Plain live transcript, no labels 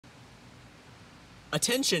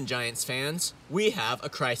Attention, Giants fans, we have a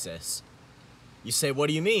crisis. You say, what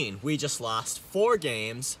do you mean? We just lost 4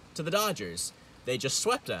 games to the Dodgers. They just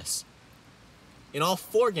swept us. In all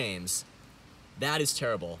 4 games. That is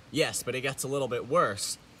terrible. Yes, but it gets a little bit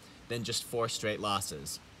worse than just 4 straight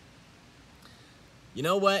losses. You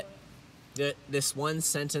know what this one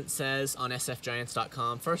sentence says on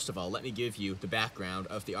sfgiants.com? First of all, let me give you the background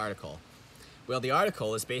of the article. Well, the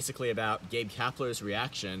article is basically about Gabe Kapler's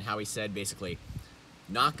reaction, how he said basically,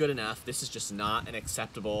 not good enough, this is just not an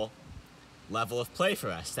acceptable level of play for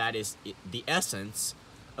us. That is the essence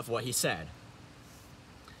of what he said.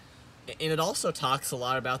 And it also talks a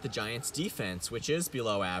lot about the Giants' defense, which is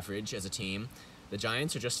below average as a team. The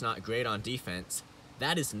Giants are just not great on defense.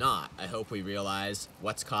 That is not, I hope we realize,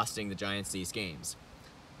 what's costing the Giants these games.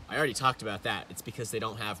 I already talked about that. It's because they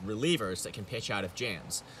don't have relievers that can pitch out of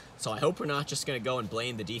jams. So I hope we're not just going to go and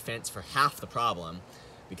blame the defense for half the problem,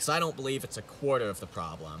 because I don't believe it's a quarter of the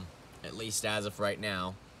problem, at least as of right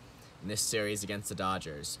now, in this series against the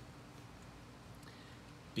Dodgers.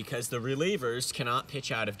 Because the relievers cannot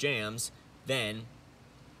pitch out of jams, then,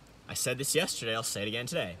 I said this yesterday, I'll say it again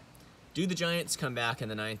today. Do the Giants come back in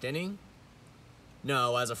the 9th inning?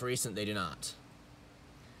 No, as of recent, they do not.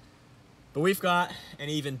 But we've got an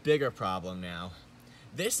even bigger problem now.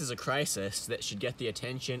 This is a crisis that should get the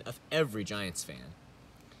attention of every Giants fan.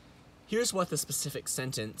 Here's what the specific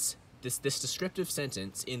sentence, this descriptive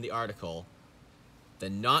sentence in the article, the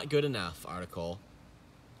Not Good Enough article,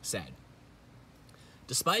 said.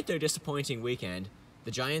 Despite their disappointing weekend,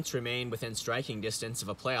 the Giants remain within striking distance of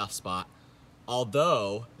a playoff spot,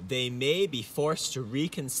 although they may be forced to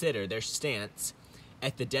reconsider their stance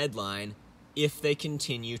at the deadline if they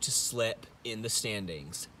continue to slip in the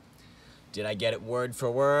standings. Did I get it word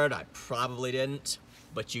for word? I probably didn't,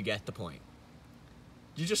 but you get the point.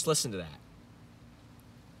 You just listen to that.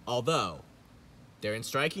 Although they're in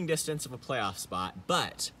striking distance of a playoff spot,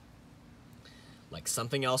 but like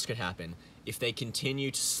something else could happen, if they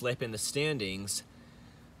continue to slip in the standings,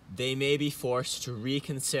 they may be forced to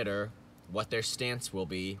reconsider what their stance will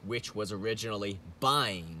be, which was originally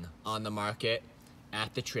buying on the market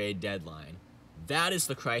at the trade deadline. That is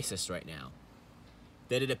the crisis right now.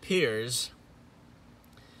 That it appears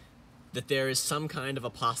that there is some kind of a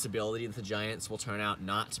possibility that the Giants will turn out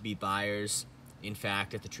not to be buyers, in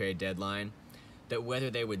fact, at the trade deadline. That whether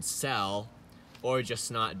they would sell or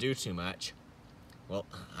just not do too much, well,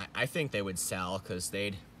 I think they would sell because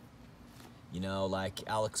they'd, like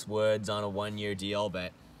Alex Woods on a 1-year deal,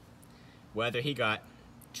 but whether he got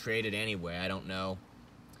traded anyway, I don't know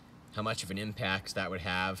how much of an impact that would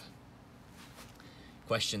have.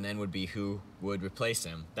 Question then would be who would replace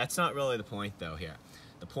him. That's not really the point, though, here.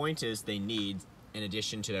 The point is they need, in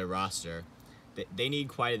addition to their roster, they need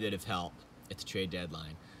quite a bit of help at the trade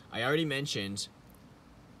deadline. I already mentioned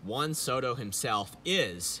Juan Soto himself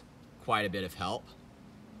is quite a bit of help.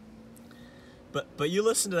 But you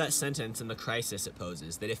listen to that sentence and the crisis it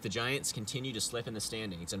poses, that if the Giants continue to slip in the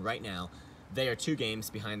standings, and right now they are 2 games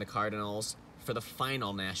behind the Cardinals for the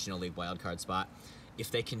final National League wildcard spot, if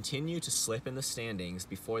they continue to slip in the standings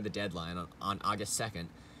before the deadline on August 2nd,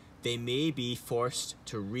 they may be forced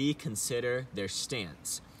to reconsider their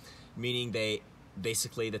stance, meaning they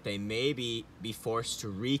may be forced to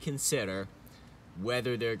reconsider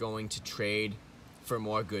whether they're going to trade for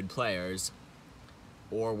more good players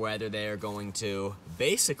or whether they're going to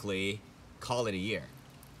basically call it a year.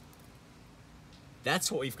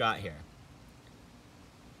 That's what we've got here.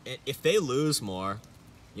 If they lose more,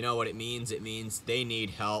 you know what it means? It means they need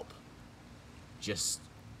help just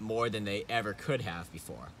more than they ever could have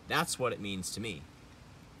before. That's what it means to me.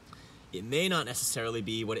 It may not necessarily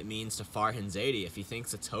be what it means to Farhan Zaidi. If he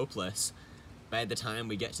thinks it's hopeless by the time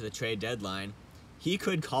we get to the trade deadline, he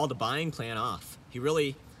could call the buying plan off. He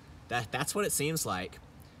really, that's what it seems like.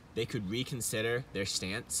 They could reconsider their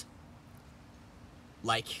stance.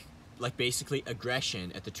 Like basically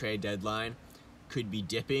aggression at the trade deadline could be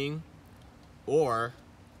dipping, or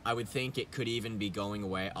I would think it could even be going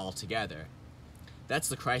away altogether. That's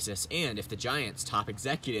the crisis, and if the Giants' top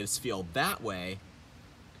executives feel that way,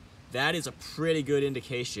 that is a pretty good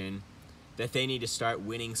indication that they need to start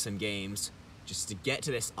winning some games just to get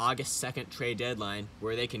to this August 2nd trade deadline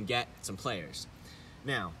where they can get some players.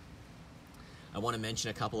 Now, I want to mention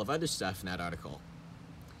a couple of other stuff in that article.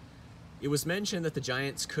 It was mentioned that the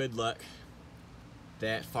Giants could look,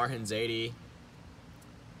 that Farhan Zaidi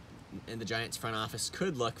and the Giants front office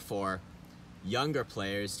could look for younger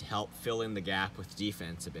players to help fill in the gap with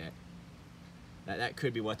defense a bit. That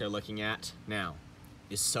could be what they're looking at. Now,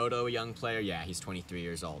 is Soto a young player? Yeah, he's 23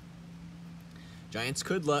 years old. Giants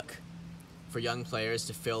could look for young players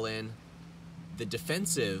to fill in the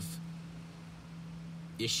defensive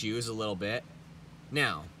issues a little bit.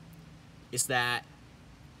 Now, is that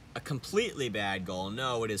a completely bad goal?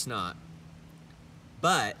 No, it is not.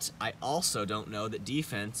 But I also don't know that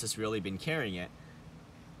defense has really been carrying it.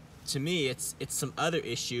 To me, it's some other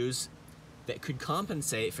issues that could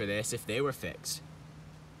compensate for this if they were fixed.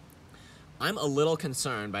 I'm a little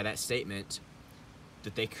concerned by that statement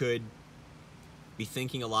that they could be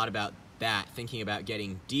thinking a lot about that, thinking about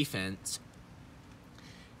getting defense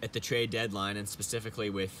at the trade deadline, and specifically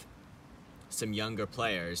with some younger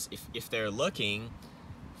players. If they're looking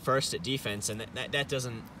first at defense, and that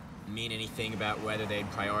doesn't mean anything about whether they'd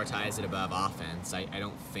prioritize it above offense. I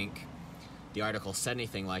don't think the article said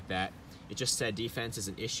anything like that. It just said defense is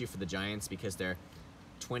an issue for the Giants because they're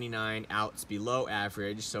 29 outs below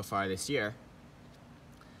average so far this year.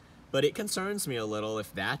 But it concerns me a little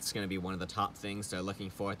if that's going to be one of the top things they're looking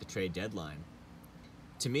for at the trade deadline.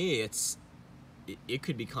 To me, it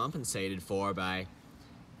could be compensated for by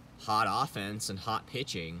hot offense and hot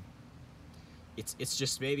pitching. It's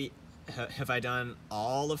just maybe, have I done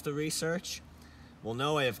all of the research? Well,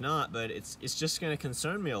 no, I have not, but it's just going to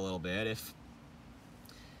concern me a little bit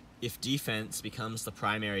if defense becomes the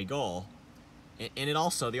primary goal. And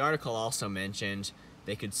the article also mentioned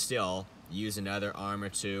they could still use another arm or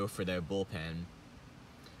two for their bullpen.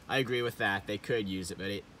 I agree with that. They could use it, but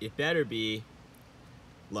it better be...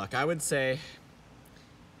 Look, I would say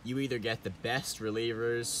you either get the best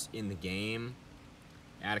relievers in the game,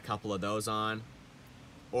 add a couple of those on,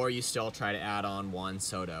 or you still try to add on Juan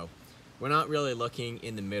Soto. We're not really looking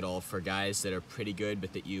in the middle for guys that are pretty good,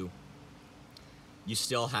 but that you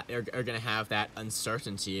still are going to have that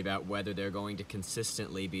uncertainty about whether they're going to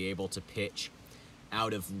consistently be able to pitch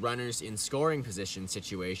out of runners in scoring position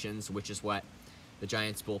situations, which is what the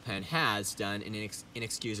Giants bullpen has done an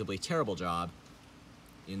inexcusably terrible job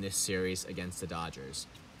in this series against the Dodgers.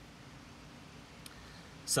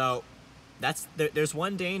 So there's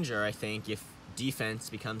one danger, I think, if defense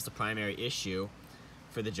becomes the primary issue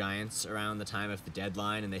for the Giants around the time of the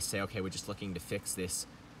deadline and they say, okay, we're just looking to fix this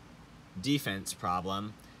defense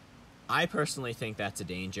problem. I personally think that's a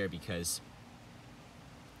danger because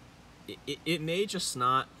it may just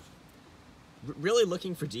not... Really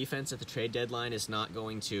looking for defense at the trade deadline is not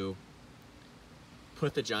going to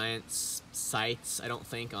put the Giants' sights, I don't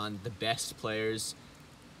think, on the best players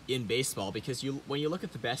in baseball, because when you look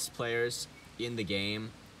at the best players in the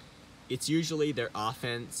game, it's usually their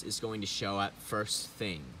offense is going to show up first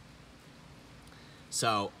thing.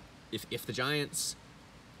 So if the Giants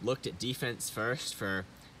looked at defense first for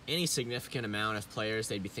any significant amount of players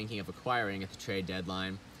they'd be thinking of acquiring at the trade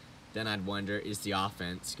deadline, then I'd wonder, is the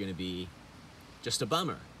offense going to be just a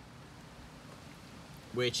bummer?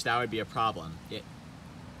 Which, that would be a problem.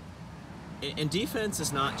 And defense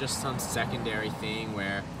is not just some secondary thing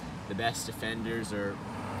where the best defenders are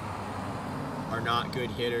not good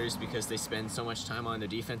hitters because they spend so much time on their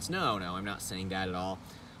defense. No, I'm not saying that at all.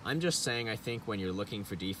 I'm just saying I think when you're looking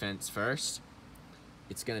for defense first,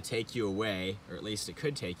 it's going to take you away, or at least it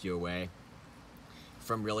could take you away,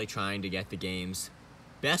 from really trying to get the game's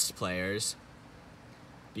best players,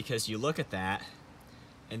 because you look at that,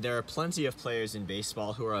 and there are plenty of players in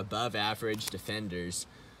baseball who are above average defenders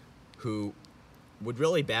who would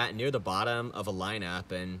really bat near the bottom of a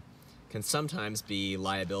lineup and can sometimes be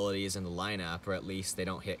liabilities in the lineup, or at least they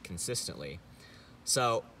don't hit consistently.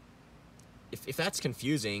 So if that's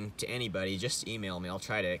confusing to anybody, just email me. I'll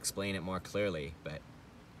try to explain it more clearly, but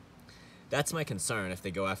that's my concern if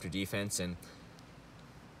they go after defense. And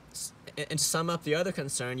to sum up the other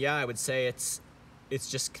concern, yeah, I would say it's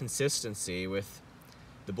just consistency with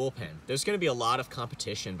the bullpen. There's going to be a lot of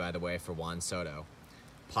competition, by the way, for Juan Soto.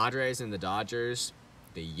 Padres and the Dodgers,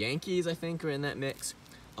 the Yankees, I think, are in that mix.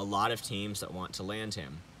 A lot of teams that want to land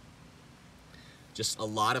him. Just a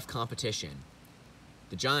lot of competition.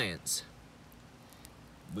 The Giants,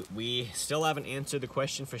 we still haven't answered the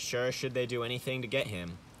question for sure, should they do anything to get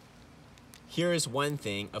him? Here is one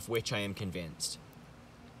thing of which I am convinced.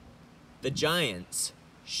 The Giants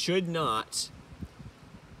should not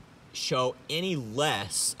show any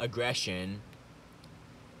less aggression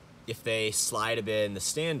if they slide a bit in the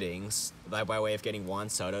standings by way of getting Juan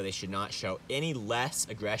Soto. They should not show any less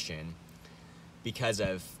aggression because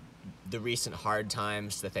of the recent hard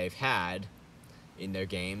times that they've had in their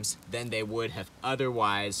games than they would have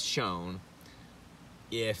otherwise shown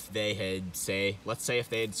if they had, let's say if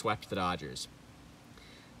they had swept the Dodgers.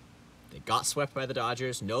 They got swept by the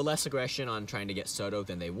Dodgers, no less aggression on trying to get Soto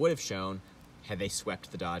than they would have shown had they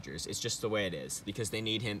swept the Dodgers. It's just the way it is, because they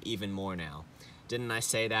need him even more now. Didn't I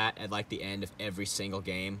say that at like the end of every single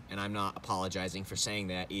game? And I'm not apologizing for saying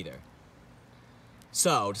that either.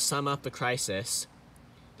 So, to sum up the crisis,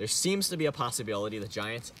 there seems to be a possibility the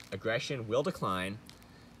Giants' aggression will decline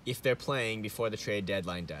if they're playing before the trade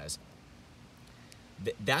deadline does.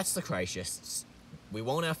 That's the crisis. We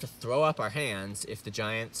won't have to throw up our hands if the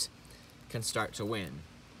Giants can start to win.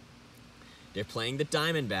 They're playing the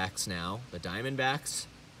Diamondbacks now. The Diamondbacks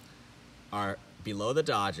are below the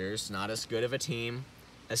Dodgers, not as good of a team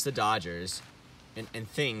as the Dodgers, and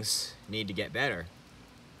things need to get better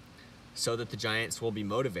so that the Giants will be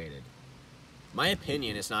motivated. My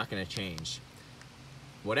opinion is not going to change.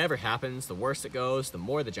 Whatever happens, the worse it goes, the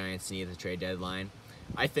more the Giants need at the trade deadline.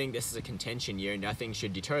 I think this is a contention year. Nothing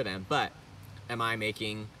should deter them, but am I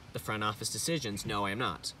making the front office decisions? No, I am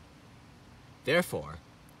not. Therefore,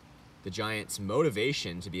 the Giants'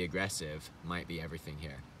 motivation to be aggressive might be everything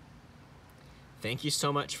here. Thank you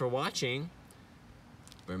so much for watching.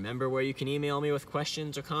 Remember where you can email me with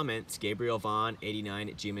questions or comments,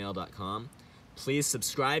 gabrielvaughn89@gmail.com. Please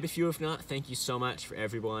subscribe if you have not. Thank you so much for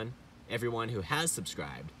everyone who has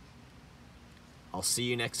subscribed. I'll see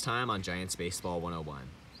you next time on Giants Baseball 101.